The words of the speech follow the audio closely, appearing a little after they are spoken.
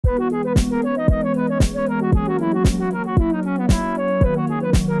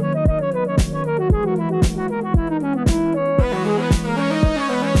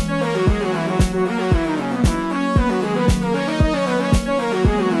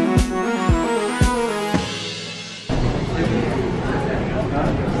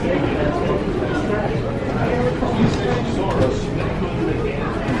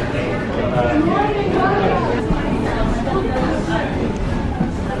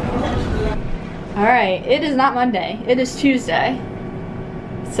Alright, it is not Monday, it is Tuesday.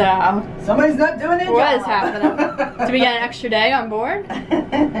 So somebody's not doing it. What is happening? Do we get an extra day on board?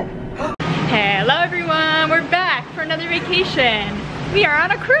 Hello everyone, we're back for another vacation. We are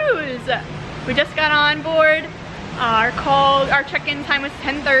on a cruise. We just got on board. Our check-in time was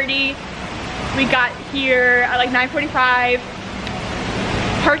 10:30. We got here at like 9:45.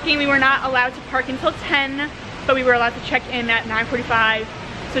 Parking, we were not allowed to park until 10, but we were allowed to check in at 9:45.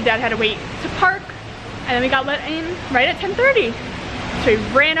 So Dad had to wait to park, and then we got let in right at 10:30. So we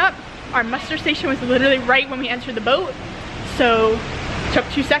ran up. Our muster station was literally right when we entered the boat. So it took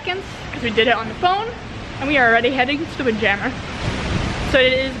 2 seconds because we did it on the phone, and we are already heading to the Windjammer. So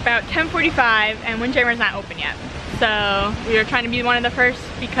it is about 10:45 and Windjammer is not open yet. So we were trying to be one of the first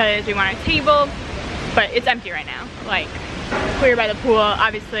because we want a table, but it's empty right now. Like, we were by the pool,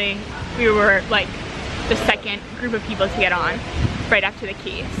 obviously we were like the second group of people to get on right after the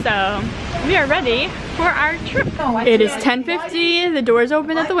key. So we are ready for our trip. It is 10:50, the doors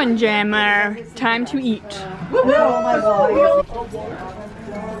open at the Windjammer. Time to eat. Oh my God.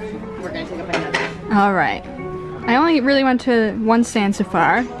 We're gonna take a bite. Alright. I only really went to one stand so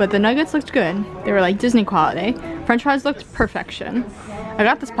far, but the nuggets looked good. They were like Disney quality. French fries looked perfection. I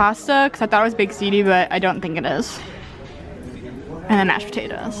got this pasta because I thought it was Big Ziti, but I don't think it is. And then mashed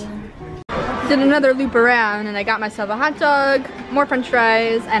potatoes. Did another loop around and I got myself a hot dog, more French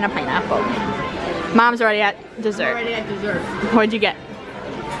fries, and a pineapple. Mom's already at dessert. Already at dessert. What'd you get?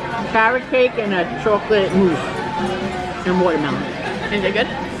 Carrot cake and a chocolate mousse and watermelon. Is it good?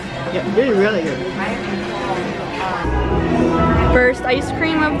 Yeah, this is really good. First ice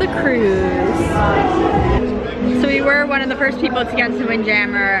cream of the cruise. So we were one of the first people to get to the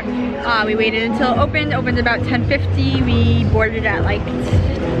Windjammer. We waited until it opened about 10:50. We boarded at like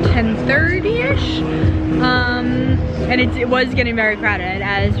 10:30-ish. And it was getting very crowded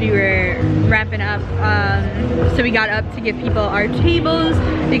as we were wrapping up. So we got up to give people our tables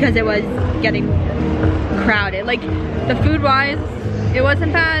because it was getting crowded. Like, the food-wise, it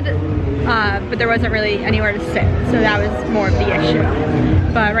wasn't bad, but there wasn't really anywhere to sit. So that was more of the issue.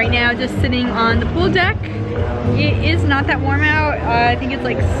 But right now, just sitting on the pool deck. It is not that warm out. I think it's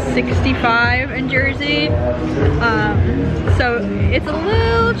like 65 in Jersey. So it's a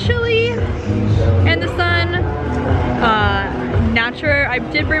little chilly in the sun. Not sure. I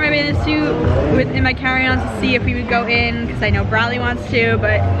did bring my bathing suit in my carry-on to see if we would go in because I know Bradley wants to,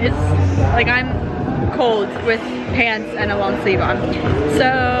 but it's like I'm cold with pants and a long sleeve on.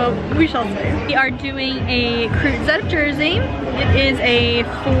 So we shall see. We are doing a cruise out of Jersey. It is a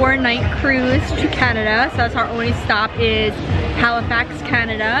 4-night cruise to Canada. So that's our only stop is Halifax,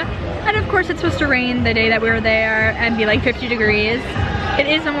 Canada. And of course it's supposed to rain the day that we were there and be like 50 degrees. It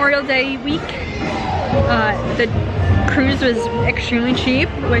is Memorial Day week. The cruise was extremely cheap,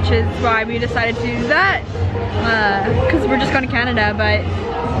 which is why we decided to do that. Because we're just going to Canada, but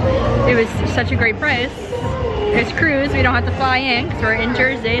it was such a great price. It's cruise, we don't have to fly in because we're in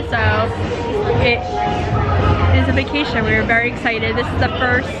Jersey, so it is a vacation. We were very excited. This is the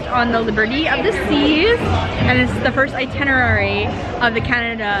first on the Liberty of the Seas, and it's the first itinerary of the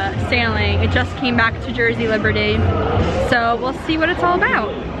Canada sailing. It just came back to Jersey Liberty, so we'll see what it's all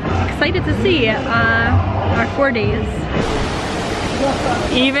about. Excited to see our 4 days.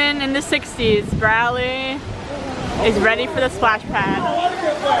 Even in the 60s, Bradley is ready for the splash pad.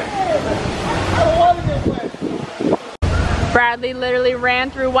 Bradley literally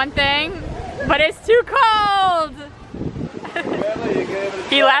ran through one thing, but it's too cold!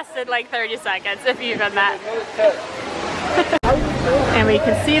 He lasted like 30 seconds, if even that. And we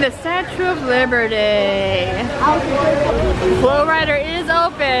can see the Statue of Liberty. Flow Rider is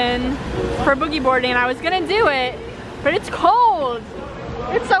open for boogie boarding, and I was gonna do it, but it's cold!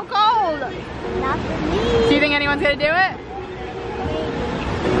 It's so cold! Not for me. Do you think anyone's gonna do it?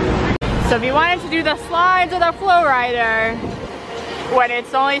 So if you wanted to do the slides or the flow rider, when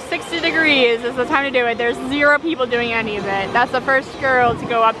it's only 60 degrees is the time to do it. There's 0 people doing any of it. That's the first girl to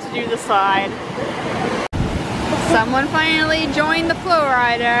go up to do the slide. Someone finally joined the flow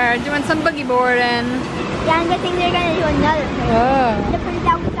rider, doing some boogie boarding. Yeah, I'm guessing they're gonna do another thing. Oh. The person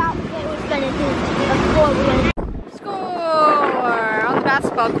that we thought it was gonna do before we're gonna do. Score! On the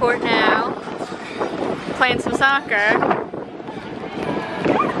basketball court now, playing some soccer.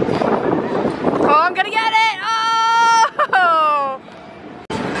 Oh, I'm gonna get it! Oh!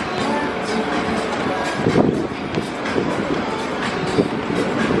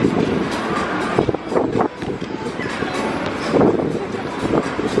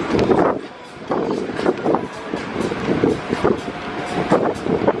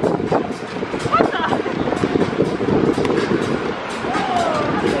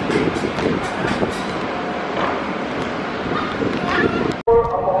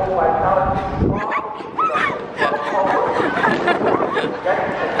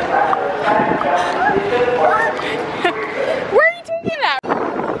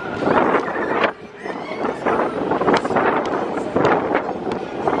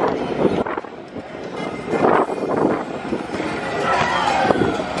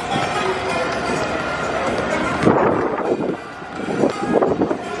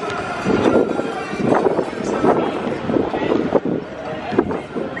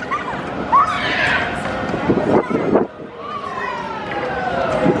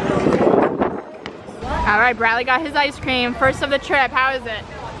 Alright, Bradley got his ice cream, first of the trip. How is it?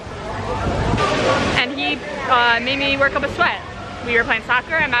 And he made me work up a sweat. We were playing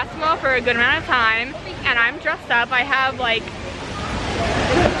soccer and basketball for a good amount of time, and I'm dressed up. I have like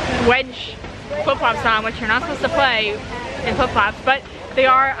wedge flip-flops on, which you're not supposed to play in flip-flops, but they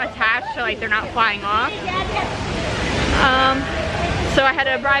are attached, so like they're not flying off. So I had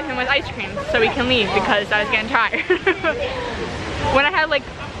to bribe him with ice cream so we can leave because I was getting tired. When I had like,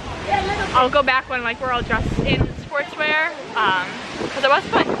 I'll go back when like we're all dressed in sportswear, because it was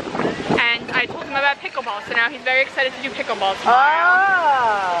fun. And I told him about pickleball, so now he's very excited to do pickleball tomorrow.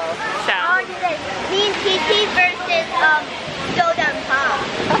 Oh! So. Mean PT versus Golden Pop.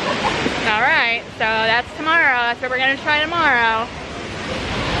 Alright, so that's tomorrow. That's what we're gonna try tomorrow.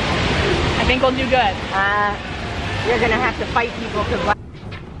 I think we'll do good. You're gonna have to fight people to.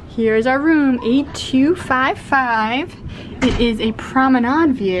 Here's our room, 8255. It is a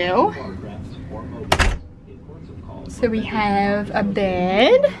promenade view. So we have a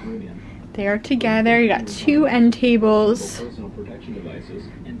bed. They are together. You got 2 end tables,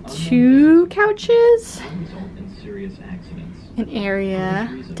 2 couches, an area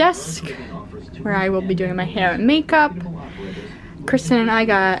desk where I will be doing my hair and makeup. Kristen and I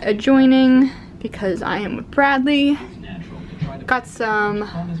got adjoining because I am with Bradley. Got some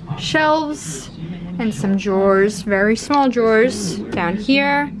shelves and some drawers, very small drawers down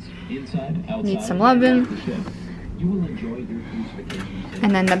here. Need some loving.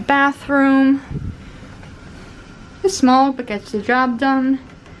 And then the bathroom is small but gets the job done.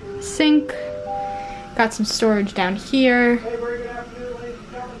 Sink. Got some storage down here.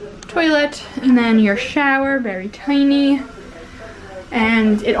 Toilet, and then your shower, very tiny.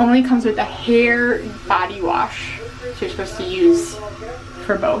 And it only comes with a hair body wash. So you're supposed to use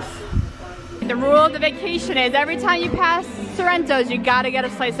for both. The rule of the vacation is every time you pass Sorrento's, you gotta get a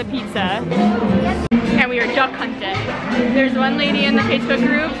slice of pizza. And we were duck hunting. There's one lady in the Facebook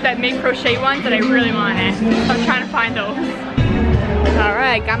group that made crochet ones that I really wanted. So I'm trying to find those.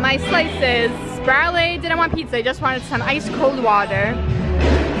 Alright, got my slices. Bradley didn't want pizza, he just wanted some ice cold water.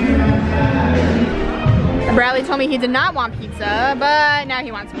 Bradley told me he did not want pizza, but now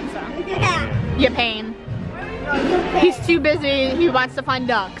he wants pizza. You pain. He's too busy, he wants to find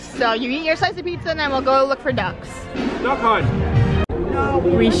ducks. So you eat your slice of pizza and then we'll go look for ducks. Duck hunt.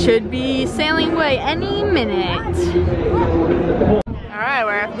 We should be sailing away any minute. Alright,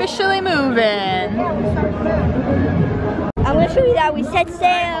 we're officially moving. I'm gonna show you that we set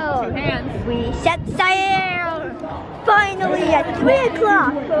sail. 2 hands. We set sail. Finally at 3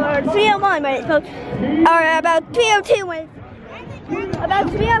 o'clock or 3:01 when it's supposed, or about 3:02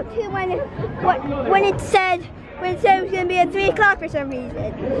 when when it said it was gonna be at 3 o'clock for some reason,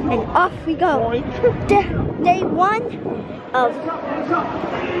 and off we go. Day 1 of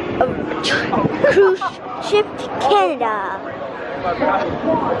cruise ship to Canada.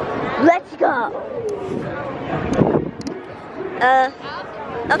 Let's go.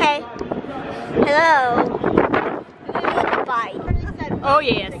 Okay. Hello. Bye. Oh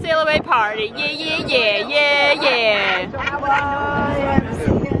yeah, sail away party. Yeah, yeah, yeah, yeah, yeah.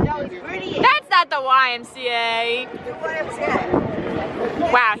 That's not the YMCA.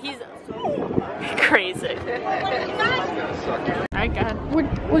 Wow, he's crazy. Alright, go ahead.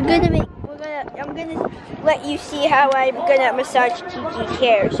 I'm gonna let you see how I'm gonna massage Kiki's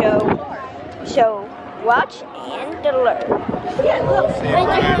hair. So watch and learn. Yeah, look.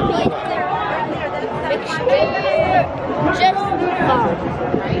 Just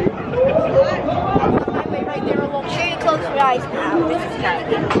they're a little. Sure you close your eyes now. This is kind of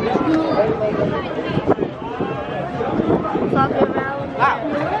good. Wow.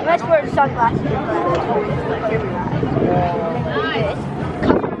 Let's wear sunglasses. Nice.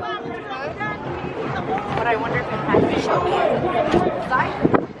 But I wonder if it has to show me.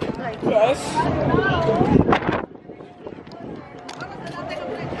 Like this.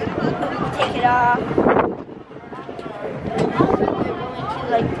 Take it off.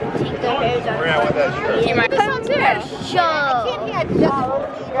 Like take their hairs off. Yeah, with that shirt. You might come to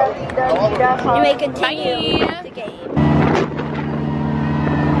you may continue the game.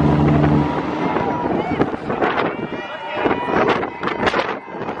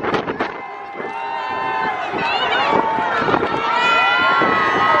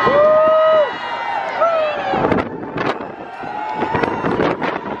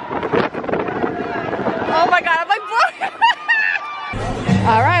 Oh my god, I'm like broken.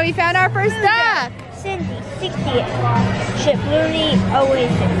 Alright, we found our first duck. Cindy, 60th. Ship Looney,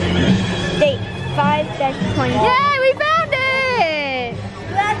 Oasis. Date 5-20. Yay, we found it!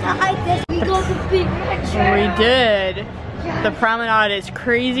 We go to big We did. The promenade is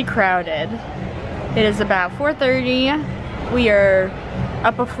crazy crowded. It is about 4:30. We are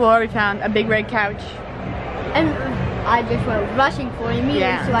up a floor. We found a big red couch. And I just went rushing for it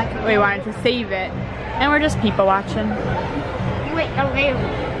immediately so I could. We wanted to save it. And we're just people watching. Wait, no, wait.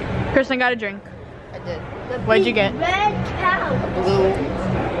 Kristen got a drink. I did. What'd you get? Red cow. Blue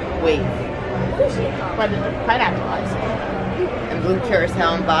wave. What is it? Pineapple ice. And blue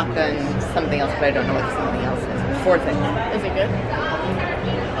curacao and vodka and something else, but I don't know what something else is. 4 things. Is it good?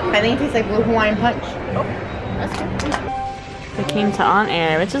 I think it tastes like blue Hawaiian punch. Oh, that's good. They came to On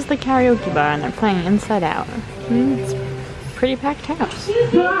Air, which is the karaoke bar, and they're playing Inside Out. It's a pretty packed house.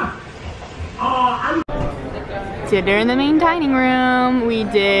 Dinner in the main dining room. We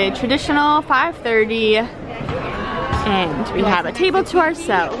did traditional 5:30, and we have a table to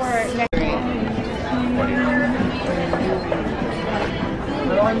ourselves.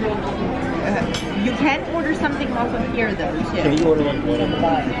 You can order something off of here though, too. Can you order like one?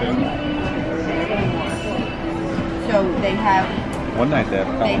 So they have, One night there.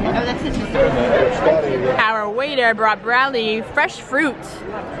 oh, that's it. Our waiter brought Bradley fresh fruit.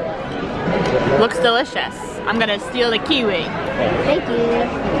 Looks delicious. I'm gonna steal the kiwi. Thank you.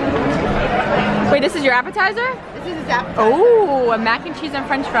 Wait, this is your appetizer? This is his appetizer. Oh, a mac and cheese and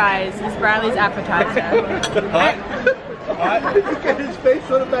french fries is Bradley's appetizer. Hot? Look at his face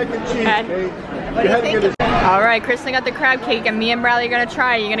on the mac and cheese, Okay. Kate. You had to get his... All right, Kristen got the crab cake, and me and Bradley are gonna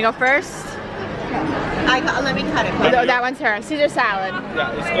try. You gonna go first? Let me cut it. No, that one's her. Caesar salad.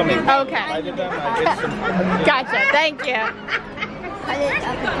 Yeah, it's coming. Okay. I did that. I did some... Gotcha. Thank you. I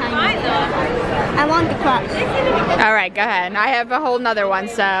want the crust. All right, go ahead. I have a whole nother one,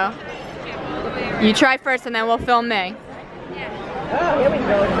 so you try first, and then we'll film me. All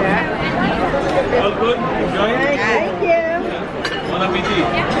good? Enjoy it? Thank you. Bon appetit.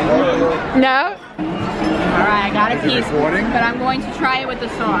 No? All right, I got a piece, but I'm going to try it with the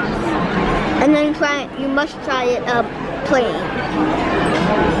sauce. And then you must try it plain.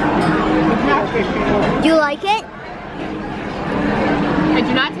 Do you like it? I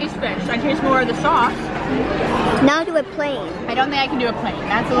do not taste fish. I taste more of the sauce. Now do it plain. I don't think I can do it plain.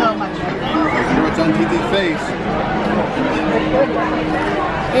 That's a little much. What's on TV's face?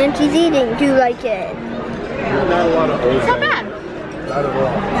 And she's eating. Do you like it? Not a lot of It's not bad. Not at all.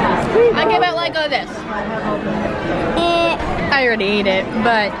 I give it like this. I already ate it,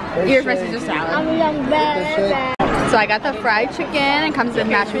 but here's my Caesar salad. So I got the fried chicken. It comes with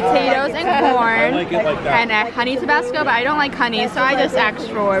mashed potatoes and corn like it like that. and a honey Tabasco, but I don't like honey, so I just asked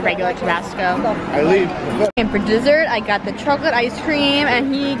for regular Tabasco. I leave. And for dessert, I got the chocolate ice cream,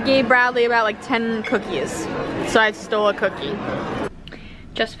 and he gave Bradley about like 10 cookies. So I stole a cookie.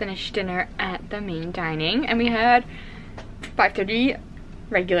 Just finished dinner at the main dining, and we had 5:30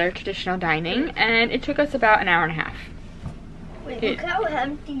 regular traditional dining, and it took us about an hour and a half. Wait, look how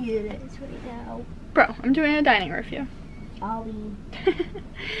empty it is right now. Bro, I'm doing a dining review. Ollie.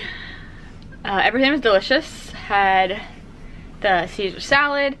 Everything was delicious. Had the Caesar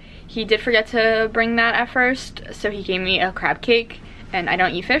salad. He did forget to bring that at first, so he gave me a crab cake, and I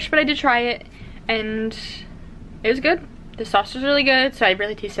don't eat fish, but I did try it, and it was good. The sauce was really good, so I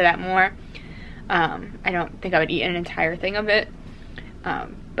really tasted that more. I don't think I would eat an entire thing of it,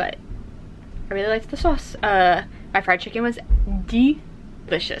 but I really liked the sauce. My fried chicken was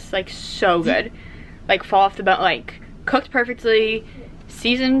delicious, like so good. Like fall off the bone, like cooked perfectly,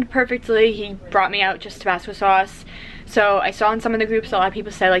 seasoned perfectly. He brought me out just Tabasco sauce. So I saw in some of the groups a lot of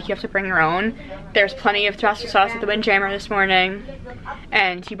people say like you have to bring your own. There's plenty of Tabasco sauce at the Windjammer this morning,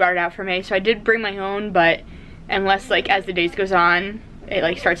 and he brought it out for me. So I did bring my own, but unless like as the days goes on, it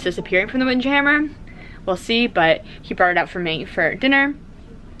like starts disappearing from the Windjammer. We'll see, but he brought it out for me for dinner.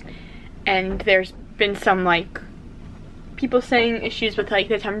 And there's been some like people saying issues with like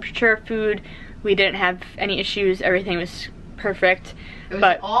the temperature of food. We didn't have any issues, everything was perfect. It was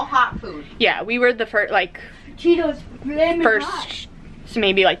but all hot food. Yeah, we were the first, like, Cheetos first, hot. so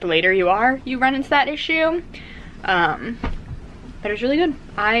maybe like the later you are, you run into that issue. But it was really good.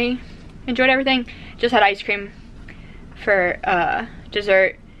 I enjoyed everything. Just had ice cream for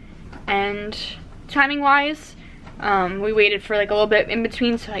dessert. And timing wise, we waited for like a little bit in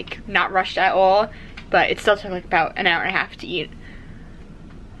between, so like not rushed at all, but it still took like about an hour and a half to eat.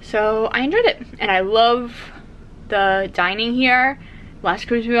 So I enjoyed it, and I love the dining here. Last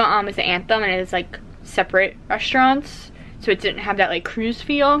cruise we went on was the Anthem, and it is like separate restaurants, so it didn't have that like cruise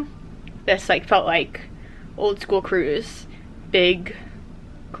feel. This like felt like old school cruise, big,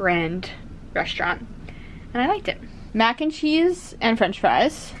 grand restaurant, and I liked it. Mac and cheese and French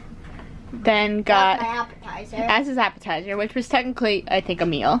fries. Then got my appetizer. as his appetizer, which was technically I think a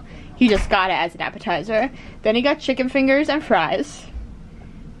meal. He just got it as an appetizer. Then he got chicken fingers and fries.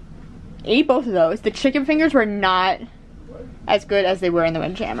 Ate both of those. The chicken fingers were not as good as they were in the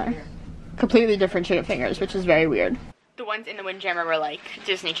Windjammer. Completely different chicken fingers, which is very weird. The ones in the Windjammer were like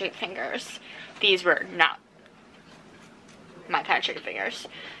Disney chicken fingers. These were not my kind of chicken fingers.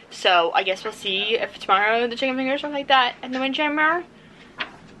 So I guess we'll see if tomorrow the chicken fingers are like that in the Windjammer.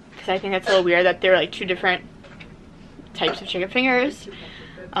 Because I think that's a little weird that they're like two different types of chicken fingers.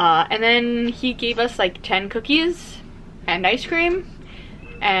 And then he gave us like 10 cookies and ice cream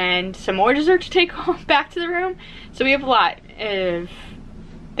and some more dessert to take home back to the room. So we have a lot of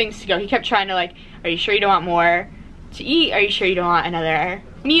things to go. He kept trying to like, are you sure you don't want more to eat? Are you sure you don't want another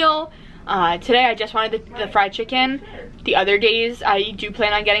meal? Today I just wanted the fried chicken. The other days I do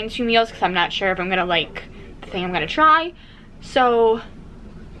plan on getting 2 meals because I'm not sure if I'm gonna like the thing I'm gonna try. So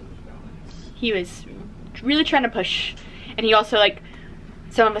he was really trying to push, and he also like,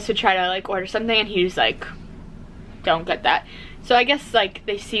 some of us would try to like order something and he was like, don't get that. So I guess like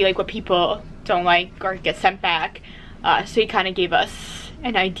they see like what people don't like or get sent back. So he kind of gave us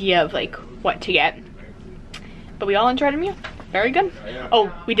an idea of like what to get. But we all enjoyed a meal. Very good.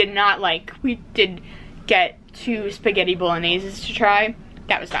 Oh, we did get 2 spaghetti bologneses to try.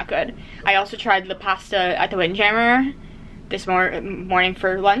 That was not good. I also tried the pasta at the Windjammer this morning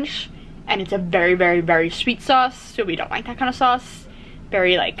for lunch. And it's a very, very, very sweet sauce. So we don't like that kind of sauce.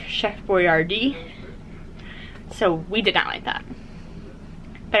 Very like Chef Boyardee. So we did not like that.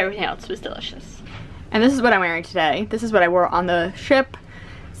 But everything else was delicious. And this is what I'm wearing today. This is what I wore on the ship.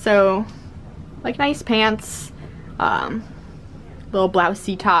 So like nice pants, little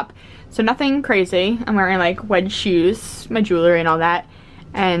blousey top. So nothing crazy. I'm wearing like wedge shoes, my jewelry and all that.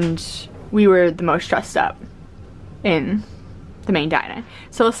 And we were the most dressed up in the main diner.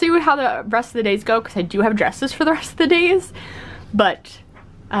 So we'll see how the rest of the days go, because I do have dresses for the rest of the days. But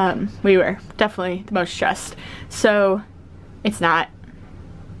we were definitely the most dressed. So it's not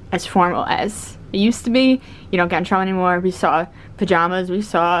as formal as it used to be. You don't get in trouble anymore. We saw pajamas, we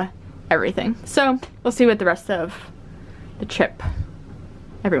saw everything. So we'll see what the rest of the trip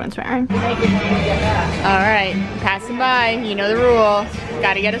everyone's wearing. Alright, passing by, you know the rule.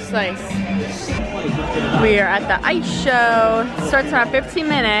 Gotta get a slice. We are at the ice show. It starts in about 15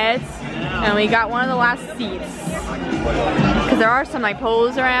 minutes. And we got one of the last seats. Because there are some like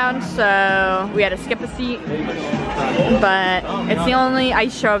poles around, so we had to skip a seat. But it's the only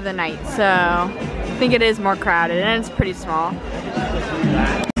ice show of the night, so I think it is more crowded, and it's pretty small.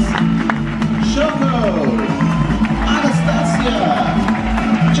 Shoko, Anastasia,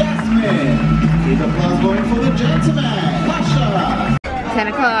 Jasmine, keep applause going for the gentleman, Pasha. 10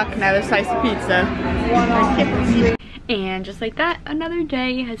 o'clock, another slice of pizza. And just like that, another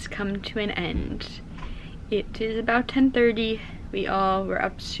day has come to an end. It is about 10:30. We all were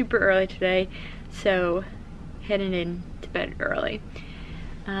up super early today, so heading in to bed early.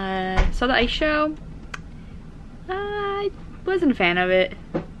 Saw the ice show. I wasn't a fan of it.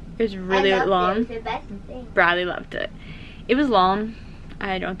 It was really long. It was the best thing. Bradley loved it. It was long.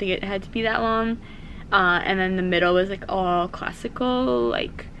 I don't think it had to be that long. And then the middle was like all classical,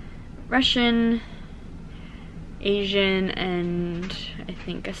 like Russian, Asian, and I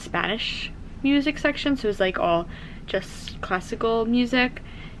think a Spanish music section. So it was like all just classical music.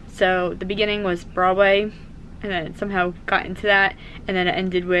 So the beginning was Broadway, and then it somehow got into that, and then it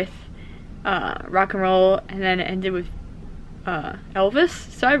ended with rock and roll, and then it ended with Elvis.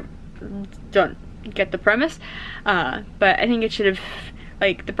 So I don't get the premise, but I think it should have,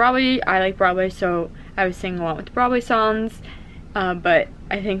 like, the Broadway, I like Broadway, so I was singing along with the Broadway songs, but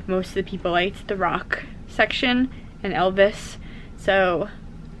I think most of the people liked the rock section and Elvis. So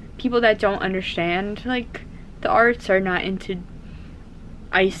people that don't understand like the arts, are not into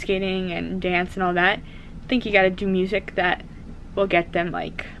ice skating and dance and all that, think you gotta do music that will get them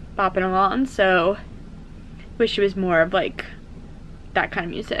like bopping along. So wish it was more of like that kind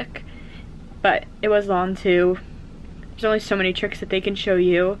of music, but it was long too. There's only so many tricks that they can show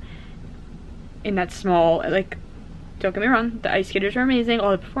you in that small, like, don't get me wrong, the ice skaters are amazing,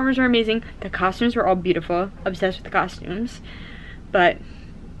 all the performers are amazing, the costumes were all beautiful, obsessed with the costumes, but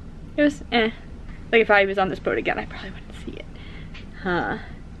it was like if I was on this boat again I probably wouldn't see it.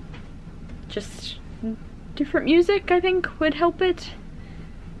 Just different music I think would help it,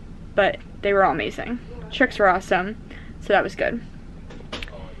 but they were all amazing. Tricks were awesome, so that was good.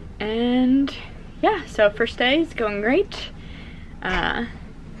 And yeah, so first day is going great.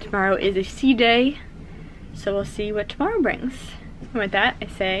 Tomorrow is a sea day, so we'll see what tomorrow brings. And with that, I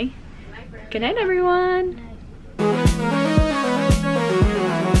say good night, everyone.